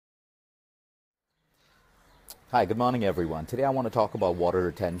Hi, good morning everyone. Today I want to talk about water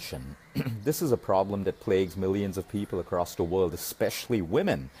retention. This is a problem that plagues millions of people across the world, especially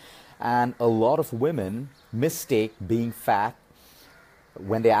women. And a lot of women mistake being fat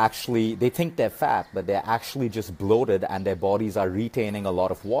when they think they're fat, but they're actually just bloated and their bodies are retaining a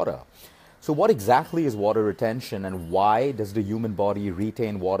lot of water. So what exactly is water retention and why does the human body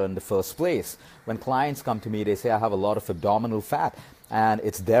retain water in the first place? When clients come to me, they say, I have a lot of abdominal fat and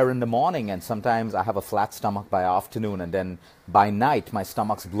it's there in the morning, and sometimes I have a flat stomach by afternoon, and then by night my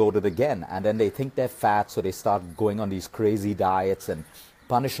stomach's bloated again, and then they think they're fat, so they start going on these crazy diets and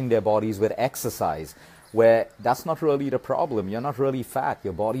punishing their bodies with exercise, where that's not really the problem. You're not really fat.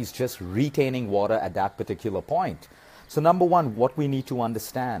 Your body's just retaining water at that particular point. So number one, what we need to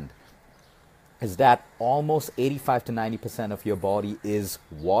understand is that almost 85 to 90% of your body is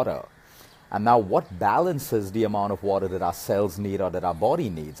water. And now what balances the amount of water that our cells need or that our body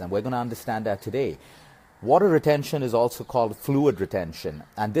needs? And we're going to understand that today. Water retention is also called fluid retention.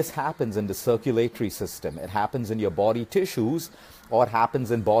 And this happens in the circulatory system. It happens in your body tissues, or it happens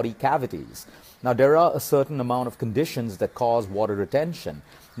in body cavities. Now there are a certain amount of conditions that cause water retention.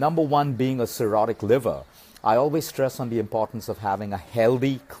 Number one being a cirrhotic liver. I always stress on the importance of having a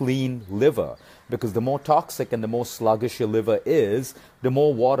healthy, clean liver, because the more toxic and the more sluggish your liver is, the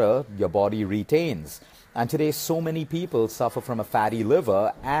more water your body retains. And today, so many people suffer from a fatty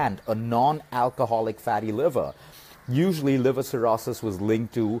liver and a non-alcoholic fatty liver. Usually, liver cirrhosis was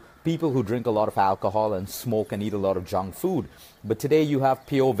linked to people who drink a lot of alcohol and smoke and eat a lot of junk food. But today, you have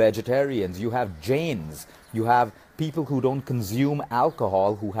pure vegetarians, you have Jains, you have people who don't consume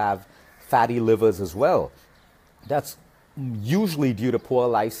alcohol who have fatty livers as well. That's usually due to poor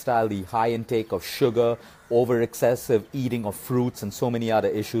lifestyle, the high intake of sugar, over excessive eating of fruits, and so many other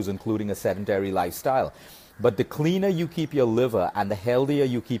issues, including a sedentary lifestyle. But the cleaner you keep your liver and the healthier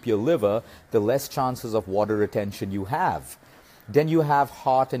you keep your liver, the less chances of water retention you have. Then you have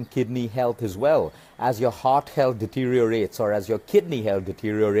heart and kidney health as well. As your heart health deteriorates, or as your kidney health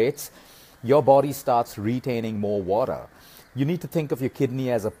deteriorates, your body starts retaining more water. You need to think of your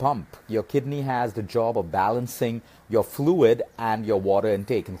kidney as a pump. Your kidney has the job of balancing your fluid and your water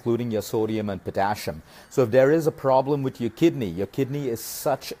intake, including your sodium and potassium. So if there is a problem with your kidney is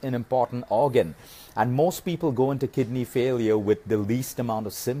such an important organ. And most people go into kidney failure with the least amount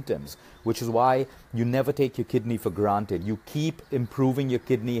of symptoms, which is why you never take your kidney for granted. You keep improving your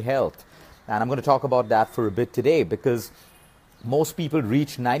kidney health. And I'm going to talk about that for a bit today, because most people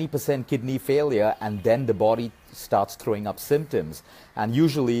reach 90% kidney failure and then the body starts throwing up symptoms. And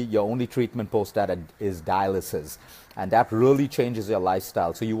usually your only treatment post that is dialysis. And that really changes your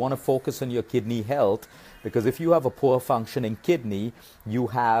lifestyle. So you want to focus on your kidney health, because if you have a poor functioning kidney,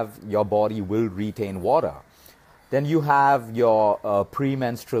 your body will retain water. Then you have your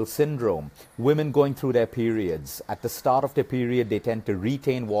premenstrual syndrome. Women going through their periods. At the start of their period, they tend to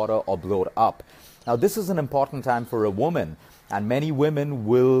retain water or bloat up. Now this is an important time for a woman. And many women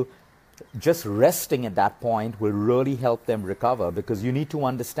will, just resting at that point will really help them recover, because you need to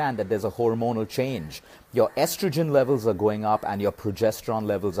understand that there's a hormonal change. Your estrogen levels are going up and your progesterone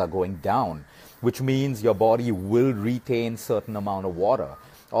levels are going down, which means your body will retain certain amount of water.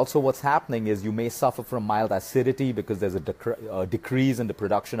 Also, what's happening is you may suffer from mild acidity because there's a decrease in the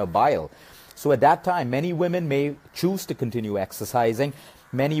production of bile. So at that time, many women may choose to continue exercising.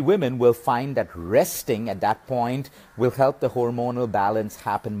 Many women will find that resting at that point will help the hormonal balance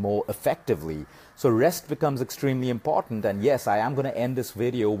happen more effectively. So rest becomes extremely important. And yes, I am going to end this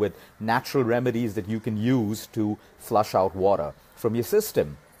video with natural remedies that you can use to flush out water from your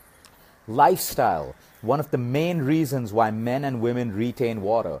system. Lifestyle. One of the main reasons why men and women retain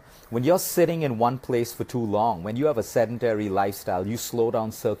water. When you're sitting in one place for too long, when you have a sedentary lifestyle, you slow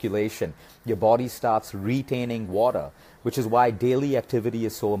down circulation, your body starts retaining water, which is why daily activity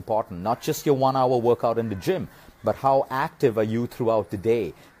is so important. Not just your 1 hour workout in the gym, but how active are you throughout the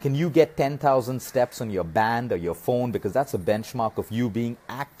day? Can you get 10,000 steps on your band or your phone? Because that's a benchmark of you being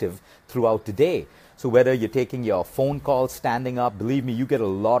active throughout the day. So whether you're taking your phone call, standing up, believe me, you get a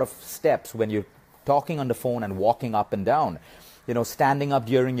lot of steps when you're talking on the phone and walking up and down. You know, standing up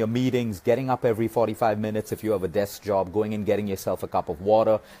during your meetings, getting up every 45 minutes if you have a desk job, going and getting yourself a cup of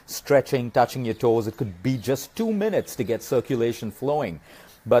water, stretching, touching your toes. It could be just 2 minutes to get circulation flowing.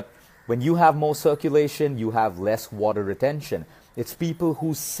 But when you have more circulation, you have less water retention. It's people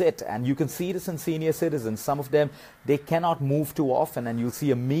who sit, and you can see this in senior citizens. Some of them, they cannot move too often, and you'll see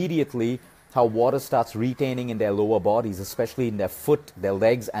immediately how water starts retaining in their lower bodies, especially in their foot, their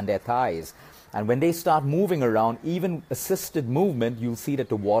legs, and their thighs. And when they start moving around, even assisted movement, you'll see that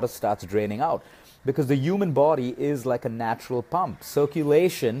the water starts draining out. because the human body is like a natural pump.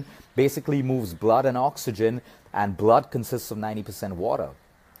 Circulation basically moves blood and oxygen, and blood consists of 90% water.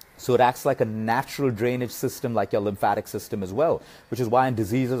 So it acts like a natural drainage system, like your lymphatic system as well, which is why in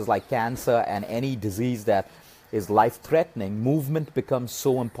diseases like cancer and any disease that is life-threatening, movement becomes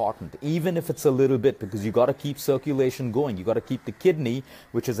so important, even if it's a little bit, because you got to keep circulation going. You got to keep the kidney,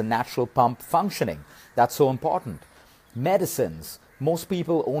 which is a natural pump, functioning. That's so important. Medicines. Most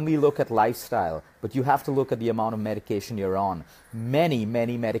people only look at lifestyle, but you have to look at the amount of medication you're on. Many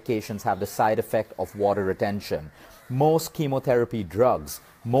medications have the side effect of water retention. Most chemotherapy drugs,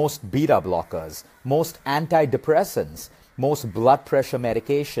 most beta blockers, most antidepressants, most blood pressure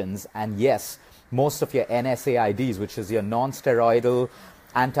medications, and yes, most of your NSAIDs, which is your non-steroidal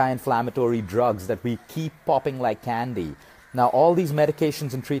anti-inflammatory drugs that we keep popping like candy. Now, all these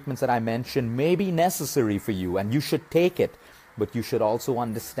medications and treatments that I mentioned may be necessary for you, and you should take it. But you should also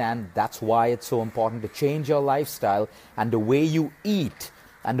understand that's why it's so important to change your lifestyle and the way you eat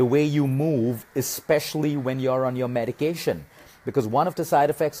and the way you move, especially when you're on your medication. Because one of the side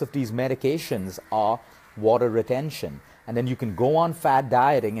effects of these medications are water retention. And then you can go on fad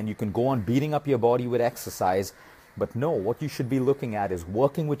dieting and you can go on beating up your body with exercise. But no, what you should be looking at is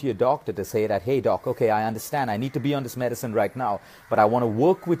working with your doctor to say that, hey doc, okay, I understand, I need to be on this medicine right now, but I want to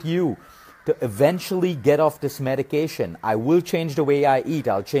work with you to eventually get off this medication. I will change the way I eat,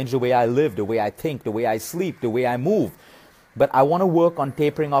 I'll change the way I live, the way I think, the way I sleep, the way I move. But I want to work on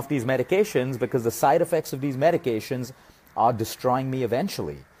tapering off these medications because the side effects of these medications are destroying me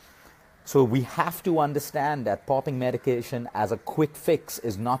eventually. So we have to understand that popping medication as a quick fix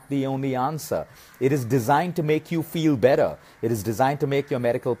is not the only answer. It is designed to make you feel better. It is designed to make your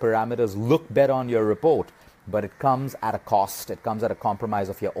medical parameters look better on your report. But it comes at a cost. It comes at a compromise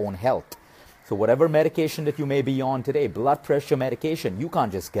of your own health. So whatever medication that you may be on today, blood pressure medication, you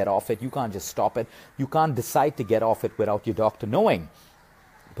can't just get off it. You can't just stop it. You can't decide to get off it without your doctor knowing.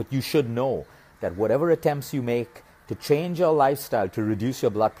 But you should know that whatever attempts you make to change your lifestyle to reduce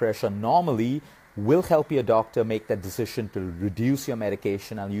your blood pressure normally will help your doctor make that decision to reduce your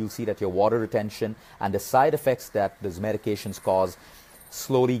medication, and you'll see that your water retention and the side effects that those medications cause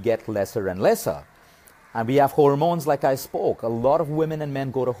slowly get lesser and lesser. And we have hormones like I spoke. A lot of women and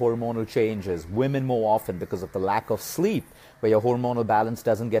men go to hormonal changes. Women more often because of the lack of sleep, where your hormonal balance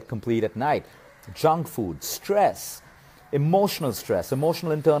doesn't get complete at night. Junk food, stress, emotional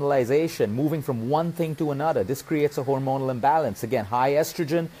internalization, moving from one thing to another. This creates a hormonal imbalance. Again, high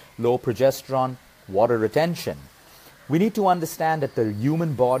estrogen, low progesterone, water retention. We need to understand that the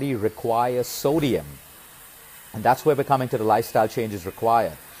human body requires sodium. And that's where we're coming to the lifestyle changes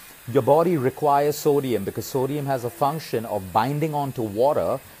required. Your body requires sodium because sodium has a function of binding onto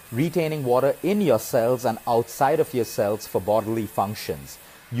water, retaining water in your cells and outside of your cells for bodily functions.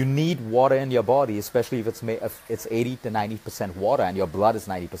 You need water in your body, especially if it's 80 to 90% water and your blood is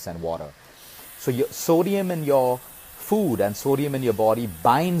 90% water. So your sodium in your food and sodium in your body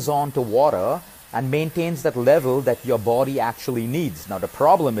binds onto water and maintains that level that your body actually needs. Now the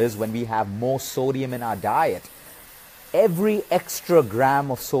problem is when we have more sodium in our diet, every extra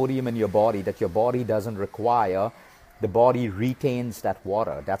gram of sodium in your body that your body doesn't require, the body retains that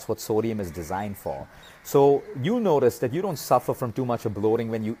water. That's what sodium is designed for. So you'll notice that you don't suffer from too much of bloating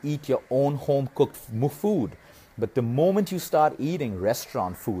when you eat your own home-cooked food. But the moment you start eating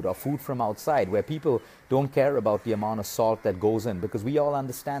restaurant food or food from outside, where people don't care about the amount of salt that goes in, because we all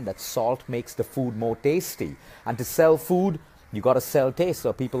understand that salt makes the food more tasty. And to sell food, you got to sell taste,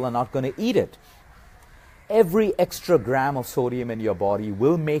 or people are not going to eat it. Every extra gram of sodium in your body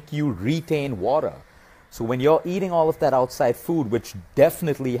will make you retain water. So when you're eating all of that outside food, which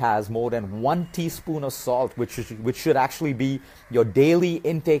definitely has more than 1 teaspoon of salt, which should actually be your daily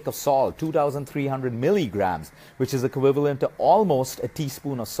intake of salt, 2,300 milligrams, which is equivalent to almost a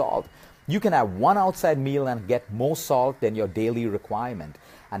teaspoon of salt, you can have one outside meal and get more salt than your daily requirement.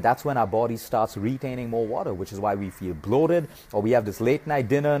 And that's when our body starts retaining more water, which is why we feel bloated, or we have this late night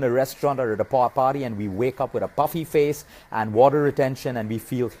dinner in a restaurant or at a party and we wake up with a puffy face and water retention and we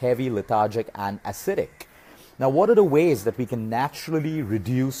feel heavy, lethargic and acidic. Now, what are the ways that we can naturally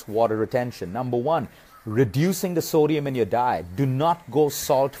reduce water retention? Number one, reducing the sodium in your diet. Do not go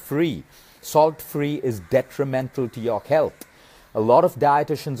salt-free. Salt-free is detrimental to your health. A lot of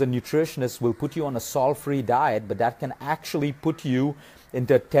dietitians and nutritionists will put you on a salt-free diet, but that can actually put you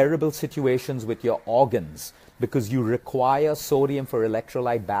into terrible situations with your organs because you require sodium for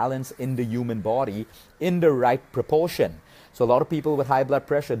electrolyte balance in the human body in the right proportion. So a lot of people with high blood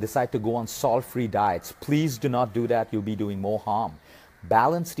pressure decide to go on salt-free diets. Please do not do that. You'll be doing more harm.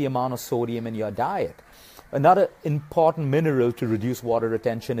 Balance the amount of sodium in your diet. Another important mineral to reduce water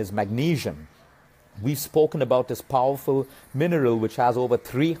retention is magnesium. We've spoken about this powerful mineral which has over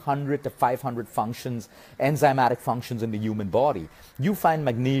 300 to 500 functions, enzymatic functions in the human body. You find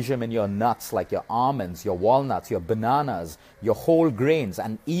magnesium in your nuts like your almonds, your walnuts, your bananas, your whole grains,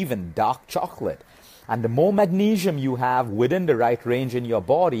 and even dark chocolate. And the more magnesium you have within the right range in your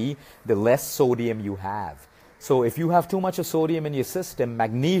body, the less sodium you have. So if you have too much of sodium in your system,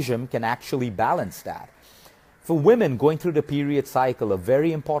 magnesium can actually balance that. For women going through the period cycle, a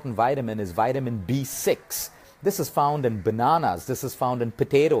very important vitamin is vitamin B6. This is found in bananas, this is found in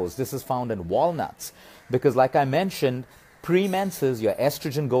potatoes, this is found in walnuts. Because like I mentioned, pre-menses, your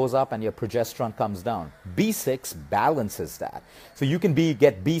estrogen goes up and your progesterone comes down. B6 balances that. So you can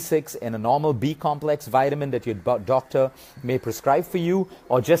get B6 in a normal B complex vitamin that your doctor may prescribe for you,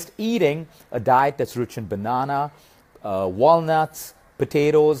 or just eating a diet that's rich in banana, walnuts,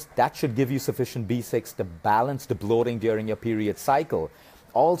 potatoes. That should give you sufficient B6 to balance the bloating during your period cycle.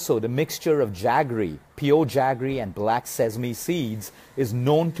 Also, the mixture of jaggery, pure jaggery and black sesame seeds is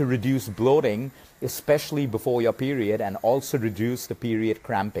known to reduce bloating, especially before your period, and also reduce the period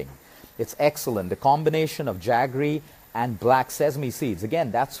cramping. It's excellent. The combination of jaggery and black sesame seeds,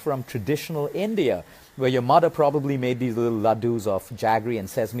 again, that's from traditional India, where your mother probably made these little laddus of jaggery and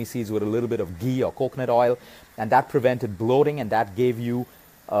sesame seeds with a little bit of ghee or coconut oil, and that prevented bloating, and that gave you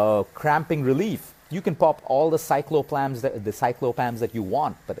cramping relief. You can pop all the cyclopams that you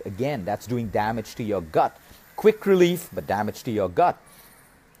want, but again, that's doing damage to your gut. Quick relief, but damage to your gut.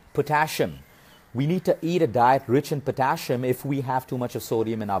 Potassium. We need to eat a diet rich in potassium if we have too much of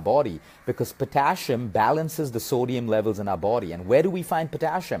sodium in our body, because potassium balances the sodium levels in our body. And where do we find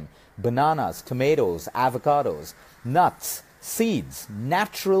potassium? Bananas, tomatoes, avocados, nuts, seeds,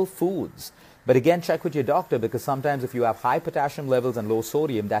 natural foods. But again, check with your doctor, because sometimes if you have high potassium levels and low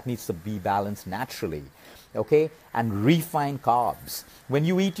sodium, that needs to be balanced naturally. Okay? And refined carbs. When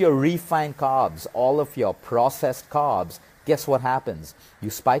you eat your refined carbs, all of your processed carbs, guess what happens? You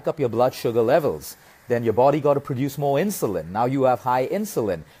spike up your blood sugar levels. Then your body got to produce more insulin. Now you have high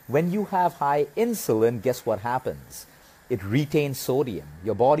insulin. When you have high insulin, guess what happens? It retains sodium.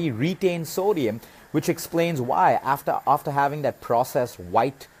 Your body retains sodium, which explains why after having that processed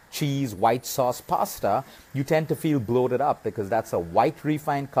white cheese, white sauce pasta, you tend to feel bloated up, because that's a white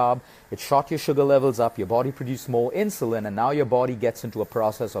refined carb. It shot your sugar levels up, your body produced more insulin, and now your body gets into a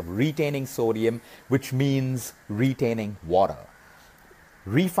process of retaining sodium, which means retaining water.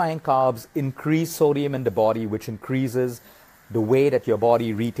 Refined carbs increase sodium in the body, which increases the way that your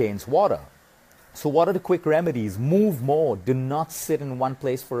body retains water. So what are the quick remedies? Move more. Do not sit in one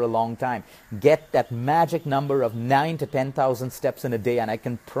place for a long time. Get that magic number of 9,000 to 10,000 steps in a day, and I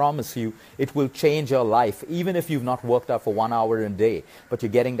can promise you it will change your life, even if you've not worked out for 1 hour a day. But you're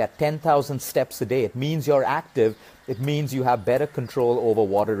getting that 10,000 steps a day. It means you're active. It means you have better control over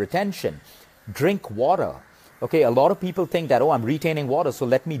water retention. Drink water. Okay, a lot of people think that, oh, I'm retaining water, so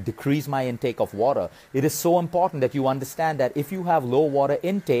let me decrease my intake of water. It is so important that you understand that if you have low water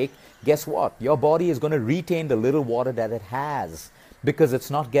intake, guess what? Your body is going to retain the little water that it has, because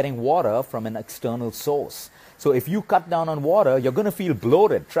it's not getting water from an external source. So if you cut down on water, you're going to feel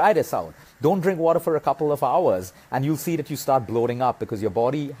bloated. Try this out. Don't drink water for a couple of hours, and you'll see that you start bloating up, because your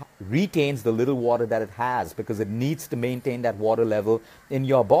body retains the little water that it has, because it needs to maintain that water level in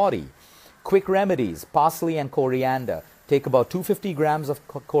your body. Quick remedies, parsley and coriander. Take about 250 grams of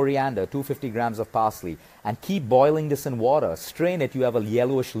coriander, 250 grams of parsley, and keep boiling this in water. Strain it, you have a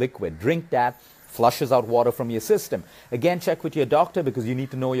yellowish liquid. Drink that, flushes out water from your system. Again, check with your doctor, because you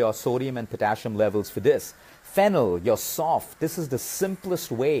need to know your sodium and potassium levels for this. Fennel, your soft. This is the simplest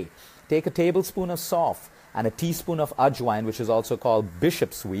way. Take a tablespoon of soft and a teaspoon of ajwain, which is also called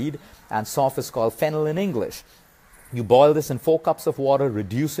bishop's weed, and soft is called fennel in English. You boil this in 4 cups of water,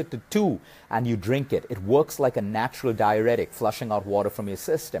 reduce it to 2, and you drink it. It works like a natural diuretic, flushing out water from your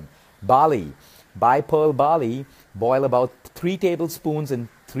system. Barley. Buy pearl barley, boil about 3 tablespoons in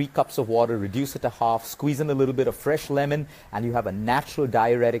 3 cups of water, reduce it to half, squeeze in a little bit of fresh lemon, and you have a natural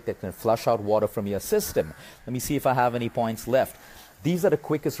diuretic that can flush out water from your system. Let me see if I have any points left. These are the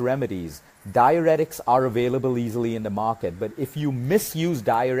quickest remedies. Diuretics are available easily in the market, but if you misuse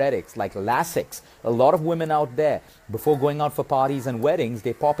diuretics like Lasix, a lot of women out there, before going out for parties and weddings,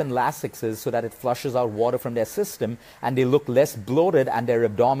 they pop in Lasixes so that it flushes out water from their system, and they look less bloated, and their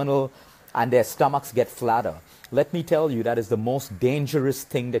abdominal and their stomachs get flatter. Let me tell you, that is the most dangerous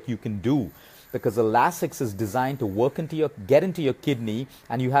thing that you can do, because the Lasix is designed to get into your kidney,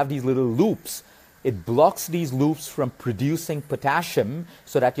 and you have these little loops. It blocks these loops from producing potassium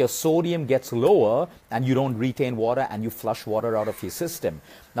so that your sodium gets lower and you don't retain water and you flush water out of your system.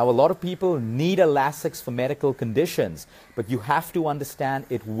 Now, a lot of people need a Lasix for medical conditions, but you have to understand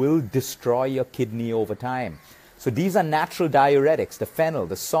it will destroy your kidney over time. So these are natural diuretics, the fennel,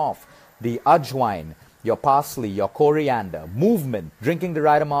 the soft, the ajwain, your parsley, your coriander, movement, drinking the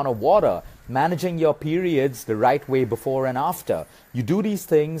right amount of water, managing your periods the right way before and after. You do these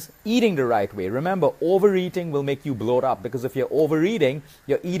things eating the right way. Remember, overeating will make you bloat up, because if you're overeating,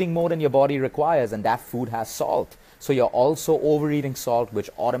 you're eating more than your body requires, and that food has salt. So you're also overeating salt, which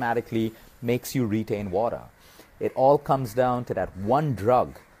automatically makes you retain water. It all comes down to that one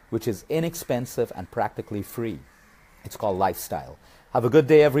drug, which is inexpensive and practically free. It's called lifestyle. Have a good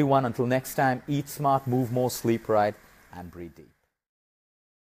day, everyone. Until next time, eat smart, move more, sleep right, and breathe deep.